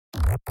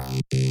The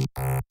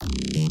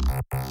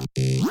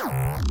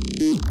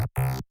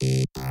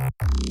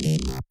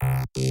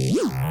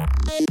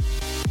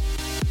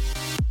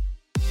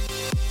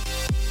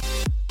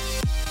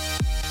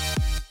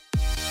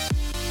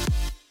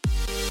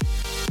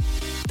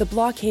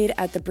blockade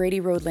at the Brady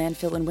Road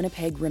landfill in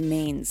Winnipeg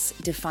remains,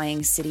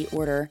 defying city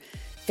order.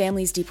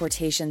 Families'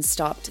 deportation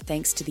stopped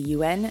thanks to the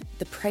UN.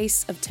 The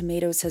price of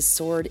tomatoes has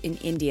soared in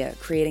India,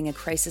 creating a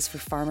crisis for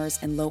farmers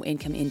and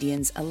low-income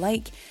Indians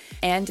alike.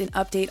 And an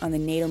update on the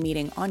NATO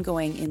meeting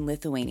ongoing in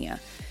Lithuania.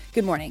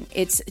 Good morning.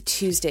 It's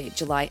Tuesday,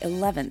 July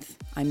 11th.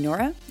 I'm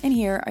Nora, and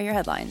here are your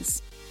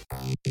headlines.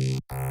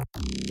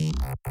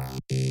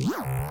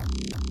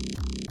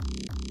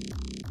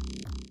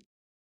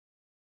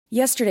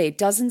 Yesterday,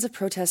 dozens of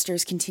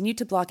protesters continued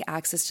to block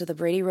access to the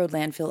Brady Road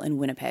landfill in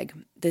Winnipeg.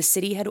 The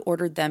city had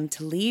ordered them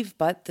to leave,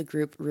 but the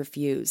group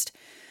refused.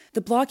 The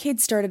blockade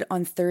started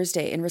on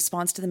Thursday in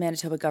response to the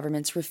Manitoba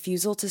government's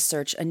refusal to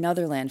search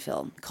another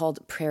landfill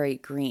called Prairie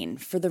Green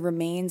for the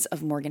remains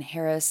of Morgan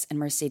Harris and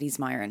Mercedes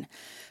Myron.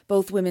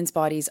 Both women's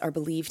bodies are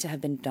believed to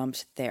have been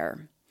dumped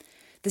there.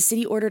 The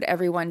city ordered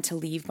everyone to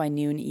leave by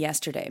noon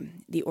yesterday.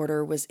 The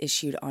order was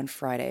issued on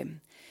Friday.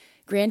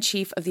 Grand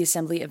Chief of the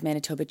Assembly of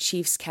Manitoba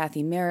Chiefs,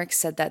 Kathy Merrick,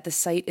 said that the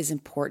site is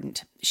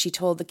important. She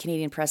told the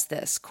Canadian press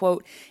this,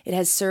 quote, "It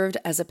has served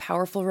as a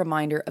powerful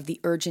reminder of the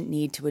urgent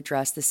need to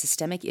address the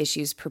systemic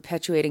issues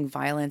perpetuating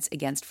violence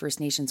against First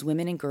Nations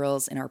women and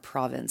girls in our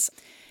province.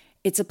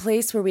 It's a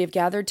place where we have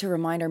gathered to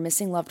remind our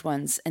missing loved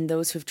ones and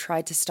those who have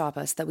tried to stop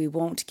us that we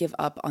won't give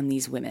up on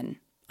these women,"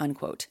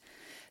 unquote.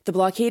 The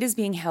blockade is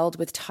being held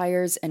with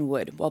tires and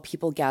wood while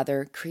people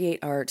gather, create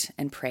art,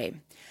 and pray.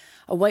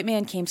 A white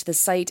man came to the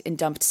site and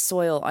dumped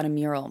soil on a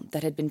mural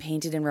that had been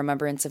painted in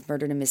remembrance of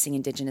murdered and missing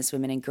Indigenous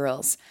women and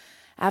girls.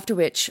 After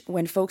which,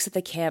 when folks at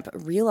the camp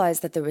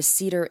realized that there was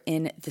cedar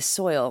in the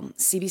soil,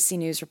 CBC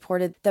News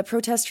reported that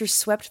protesters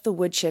swept the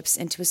wood chips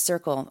into a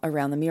circle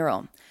around the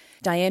mural.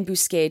 Diane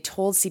Bousquet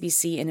told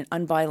CBC in an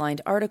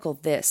unbylined article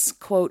this,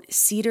 quote,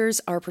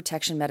 "Cedars are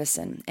protection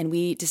medicine, and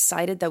we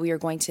decided that we are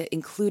going to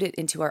include it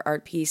into our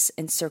art piece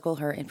and circle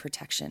her in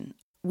protection.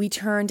 We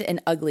turned an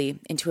ugly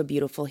into a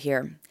beautiful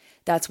here.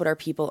 That's what our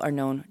people are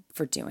known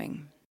for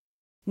doing."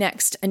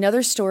 Next,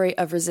 another story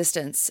of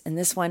resistance, and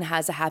this one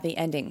has a happy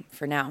ending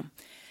for now.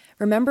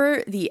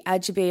 Remember the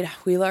Ajibade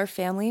Huilar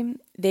family?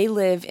 They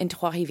live in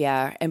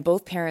Trois-Rivières, and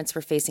both parents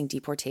were facing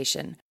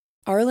deportation.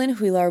 Arlen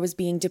Huilar was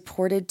being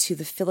deported to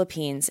the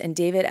Philippines, and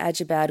David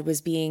Ajibade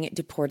was being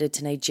deported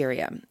to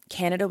Nigeria.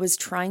 Canada was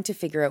trying to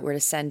figure out where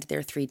to send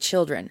their 3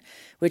 children,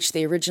 which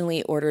they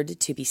originally ordered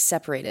to be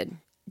separated.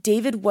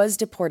 David was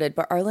deported,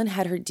 but Arlen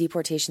had her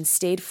deportation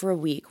stayed for a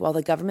week while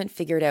the government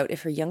figured out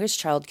if her youngest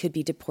child could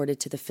be deported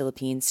to the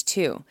Philippines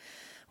too.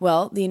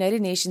 Well, the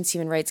United Nations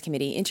Human Rights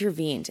Committee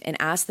intervened and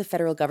asked the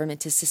federal government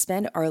to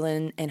suspend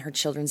Arlen and her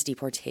children's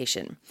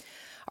deportation.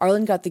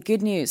 Arlen got the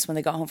good news when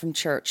they got home from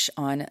church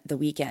on the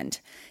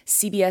weekend.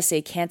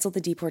 CBSA canceled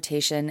the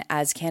deportation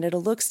as Canada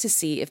looks to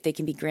see if they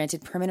can be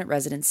granted permanent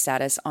resident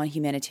status on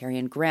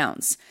humanitarian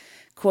grounds.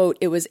 Quote,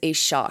 "It was a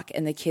shock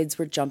and the kids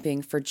were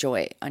jumping for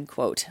joy,"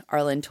 unquote,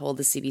 Arlen told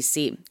the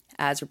CBC,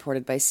 as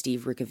reported by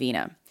Steve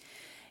Rukavina.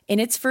 In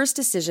its first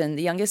decision,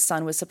 the youngest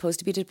son was supposed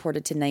to be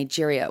deported to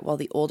Nigeria, while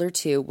the older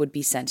 2 would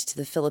be sent to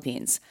the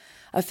Philippines.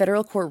 A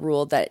federal court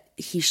ruled that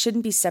he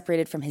shouldn't be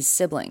separated from his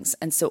siblings,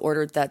 and so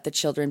ordered that the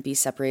children be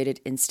separated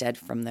instead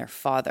from their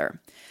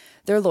father.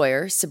 Their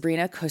lawyer,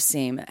 Sabrina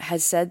Kosim,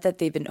 has said that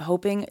they've been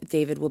hoping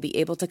David will be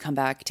able to come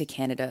back to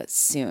Canada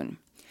soon.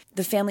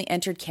 The family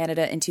entered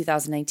Canada in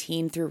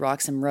 2019 through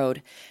Roxham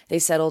Road. They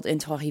settled in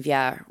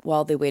Trois-Rivières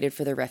while they waited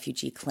for their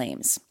refugee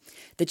claims.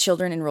 The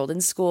children enrolled in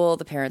school,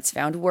 the parents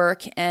found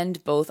work,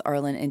 and both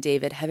Arlen and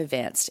David have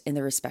advanced in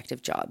their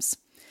respective jobs.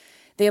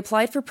 They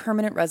applied for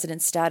permanent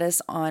resident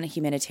status on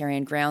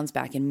humanitarian grounds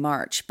back in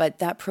March, but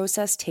that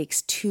process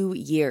takes 2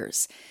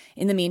 years.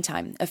 In the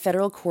meantime, a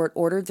federal court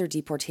ordered their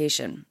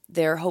deportation.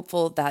 They're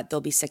hopeful that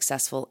they'll be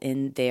successful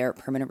in their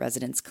permanent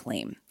residence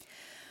claim.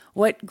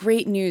 What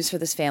great news for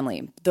this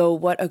family, though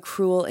what a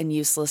cruel and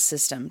useless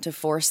system to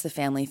force the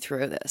family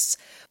through this.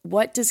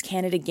 What does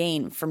Canada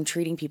gain from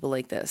treating people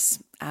like this?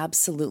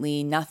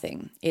 Absolutely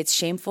nothing. It's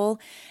shameful,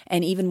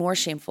 and even more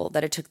shameful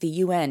that it took the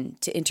UN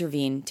to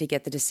intervene to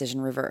get the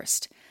decision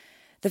reversed.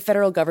 The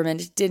federal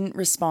government didn't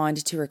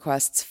respond to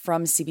requests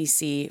from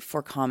CBC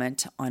for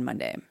comment on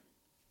Monday.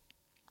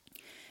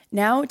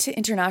 Now to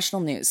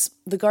international news.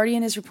 The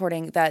Guardian is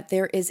reporting that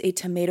there is a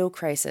tomato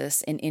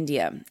crisis in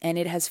India, and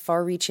it has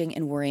far-reaching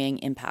and worrying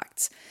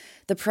impacts.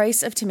 The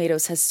price of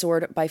tomatoes has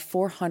soared by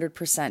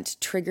 400%,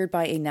 triggered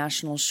by a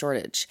national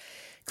shortage.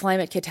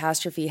 Climate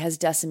catastrophe has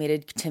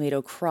decimated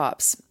tomato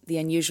crops. The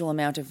unusual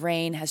amount of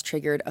rain has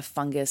triggered a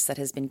fungus that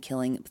has been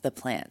killing the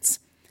plants.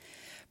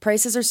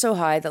 Prices are so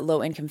high that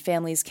low-income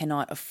families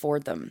cannot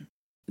afford them.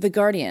 The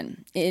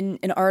Guardian, in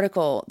an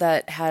article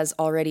that has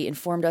already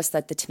informed us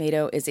that the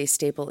tomato is a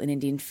staple in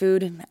Indian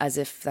food, as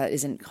if that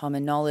isn't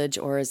common knowledge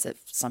or is it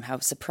somehow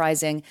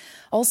surprising,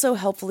 also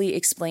helpfully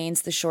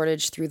explains the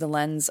shortage through the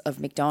lens of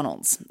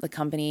McDonald's. The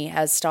company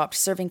has stopped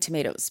serving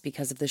tomatoes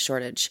because of the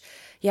shortage.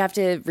 You have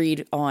to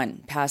read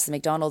on past the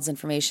McDonald's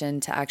information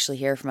to actually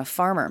hear from a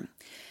farmer.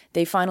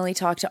 They finally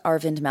talked to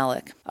Arvind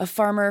Malik, a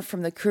farmer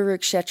from the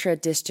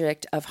Kurukshetra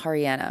district of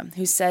Haryana,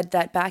 who said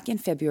that back in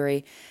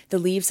February, the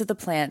leaves of the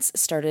plants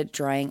started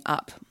drying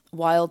up.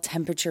 Wild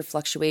temperature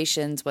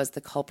fluctuations was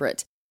the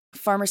culprit.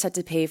 Farmers had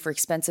to pay for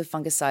expensive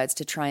fungicides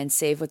to try and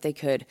save what they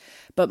could,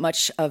 but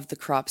much of the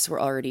crops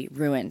were already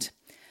ruined.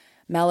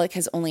 Malik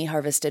has only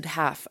harvested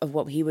half of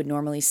what he would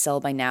normally sell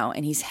by now,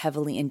 and he's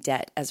heavily in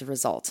debt as a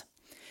result.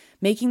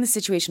 Making the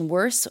situation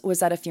worse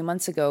was that a few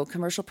months ago,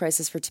 commercial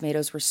prices for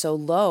tomatoes were so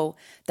low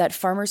that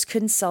farmers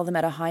couldn't sell them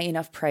at a high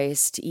enough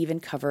price to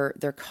even cover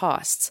their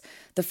costs.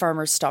 The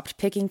farmers stopped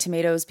picking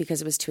tomatoes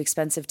because it was too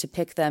expensive to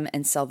pick them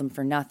and sell them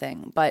for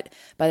nothing. But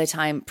by the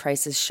time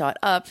prices shot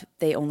up,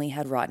 they only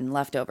had rotten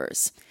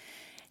leftovers.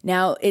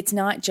 Now, it's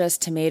not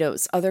just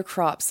tomatoes. Other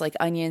crops like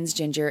onions,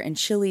 ginger, and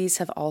chilies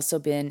have also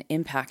been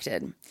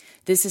impacted.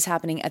 This is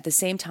happening at the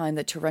same time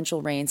that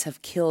torrential rains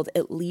have killed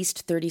at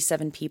least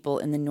 37 people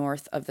in the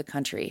north of the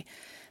country.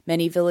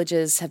 Many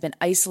villages have been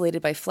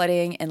isolated by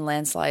flooding, and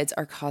landslides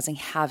are causing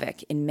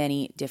havoc in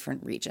many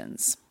different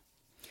regions.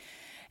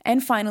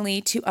 And finally,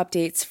 2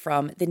 updates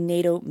from the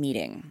NATO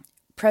meeting.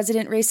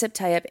 President Recep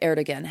Tayyip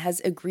Erdogan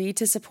has agreed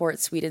to support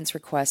Sweden's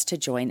request to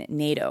join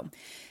NATO.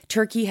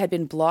 Turkey had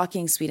been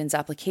blocking Sweden's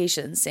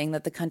application, saying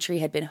that the country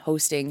had been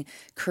hosting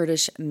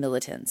Kurdish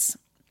militants.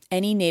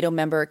 Any NATO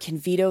member can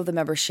veto the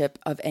membership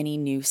of any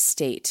new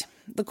state.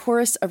 The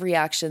chorus of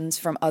reactions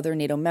from other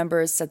NATO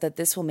members said that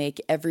this will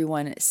make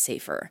everyone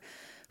safer.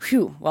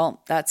 Phew,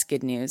 well, that's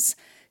good news.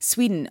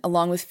 Sweden,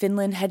 along with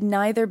Finland, had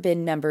neither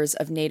been members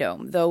of NATO,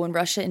 though when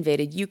Russia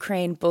invaded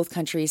Ukraine, both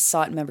countries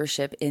sought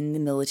membership in the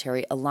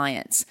military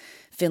alliance.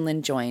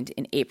 Finland joined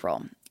in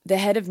April. The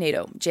head of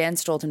NATO,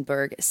 Jens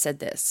Stoltenberg, said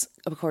this,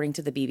 according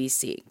to the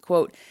BBC,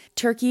 quote,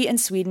 Turkey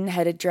and Sweden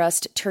had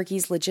addressed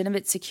Turkey's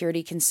legitimate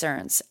security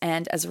concerns,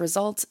 and as a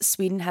result,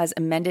 Sweden has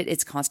amended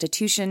its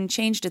constitution,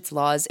 changed its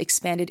laws,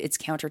 expanded its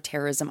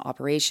counterterrorism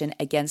operation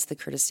against the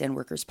Kurdistan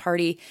Workers'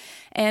 Party,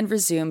 and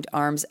resumed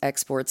arms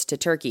exports to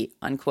Turkey,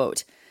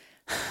 unquote.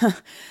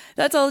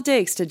 That's all it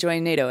takes to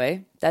join NATO, eh?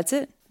 That's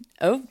it.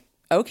 Oh,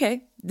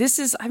 okay.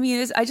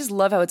 I just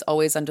love how it's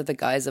always under the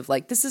guise of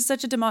like, this is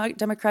such a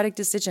democratic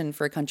decision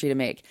for a country to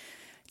make.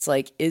 It's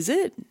like, is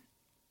it?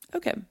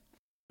 Okay.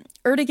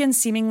 Erdogan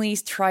seemingly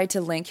tried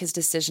to link his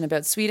decision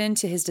about Sweden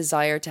to his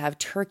desire to have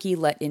Turkey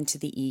let into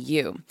the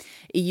EU.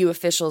 EU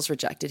officials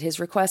rejected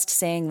his request,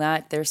 saying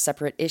that they're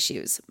separate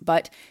issues.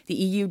 But the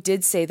EU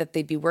did say that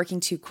they'd be working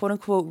to,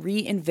 quote-unquote,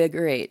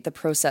 reinvigorate the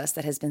process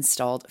that has been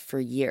stalled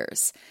for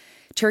years.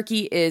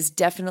 Turkey is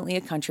definitely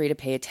a country to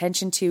pay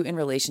attention to in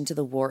relation to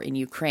the war in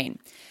Ukraine.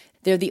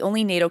 They're the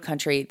only NATO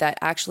country that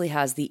actually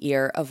has the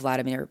ear of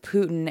Vladimir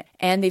Putin,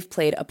 and they've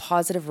played a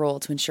positive role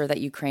to ensure that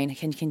Ukraine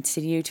can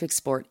continue to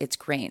export its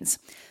grains.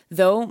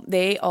 Though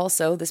they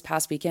also, this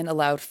past weekend,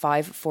 allowed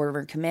 5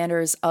 former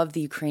commanders of the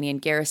Ukrainian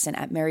garrison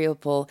at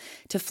Mariupol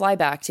to fly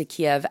back to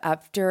Kiev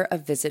after a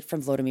visit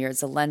from Volodymyr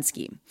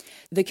Zelensky.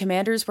 The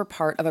commanders were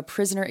part of a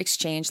prisoner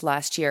exchange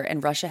last year,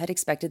 and Russia had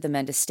expected the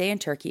men to stay in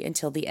Turkey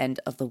until the end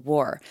of the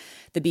war.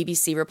 The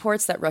BBC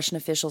reports that Russian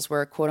officials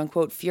were,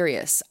 quote-unquote,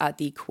 furious at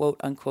the,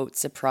 quote-unquote,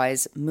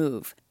 surprise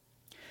move.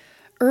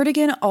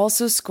 Erdogan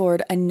also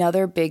scored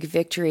another big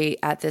victory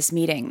at this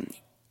meeting.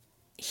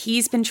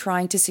 He's been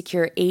trying to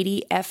secure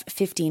 80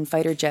 F-15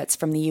 fighter jets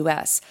from the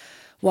U.S.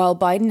 While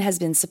Biden has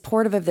been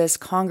supportive of this,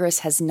 Congress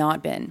has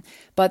not been.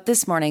 But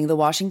this morning, the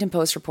Washington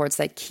Post reports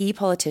that key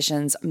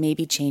politicians may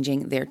be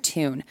changing their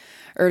tune.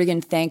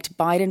 Erdogan thanked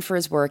Biden for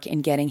his work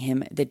in getting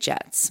him the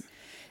jets.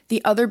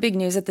 The other big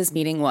news at this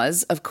meeting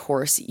was, of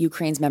course,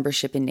 Ukraine's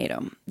membership in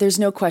NATO. There's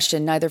no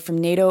question, neither from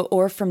NATO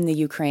or from the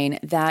Ukraine,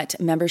 that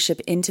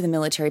membership into the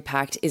military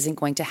pact isn't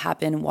going to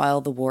happen while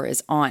the war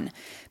is on.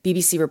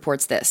 BBC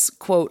reports this,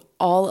 quote,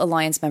 all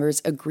alliance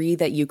members agree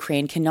that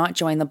Ukraine cannot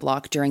join the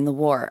bloc during the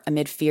war,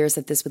 amid fears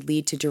that this would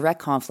lead to direct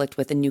conflict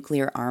with a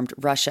nuclear-armed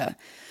Russia.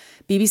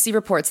 BBC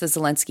reports that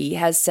Zelensky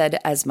has said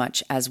as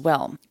much as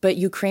well, but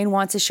Ukraine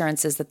wants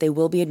assurances that they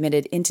will be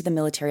admitted into the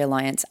military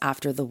alliance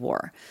after the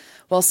war.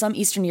 While some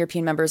Eastern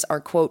European members are,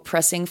 quote,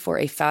 pressing for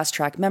a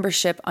fast-track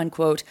membership,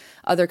 unquote,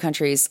 other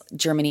countries,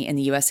 Germany and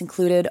the U.S.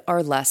 included,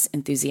 are less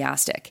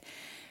enthusiastic.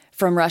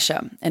 From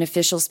Russia, an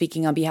official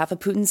speaking on behalf of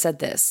Putin said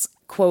this,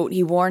 quote,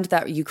 he warned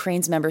that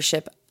Ukraine's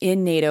membership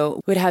in NATO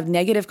would have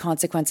negative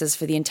consequences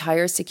for the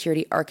entire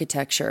security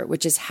architecture,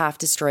 which is half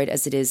destroyed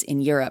as it is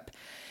in Europe.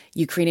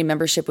 Ukrainian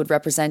membership would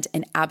represent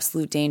an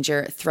absolute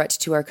threat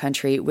to our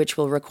country, which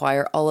will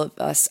require all of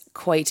us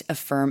quite a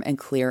firm and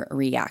clear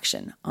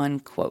reaction,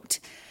 unquote.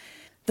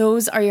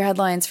 Those are your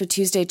headlines for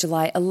Tuesday,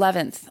 July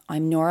 11th.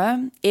 I'm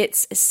Nora.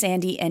 It's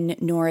Sandy and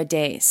Nora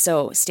Day,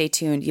 so stay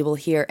tuned. You will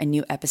hear a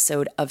new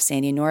episode of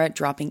Sandy and Nora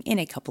dropping in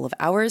a couple of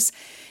hours.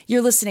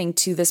 You're listening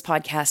to this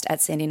podcast at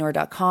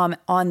sandynora.com,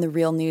 on the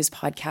Real News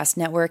Podcast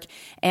Network,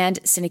 and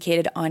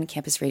syndicated on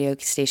campus radio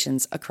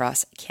stations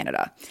across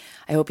Canada.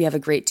 I hope you have a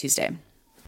great Tuesday.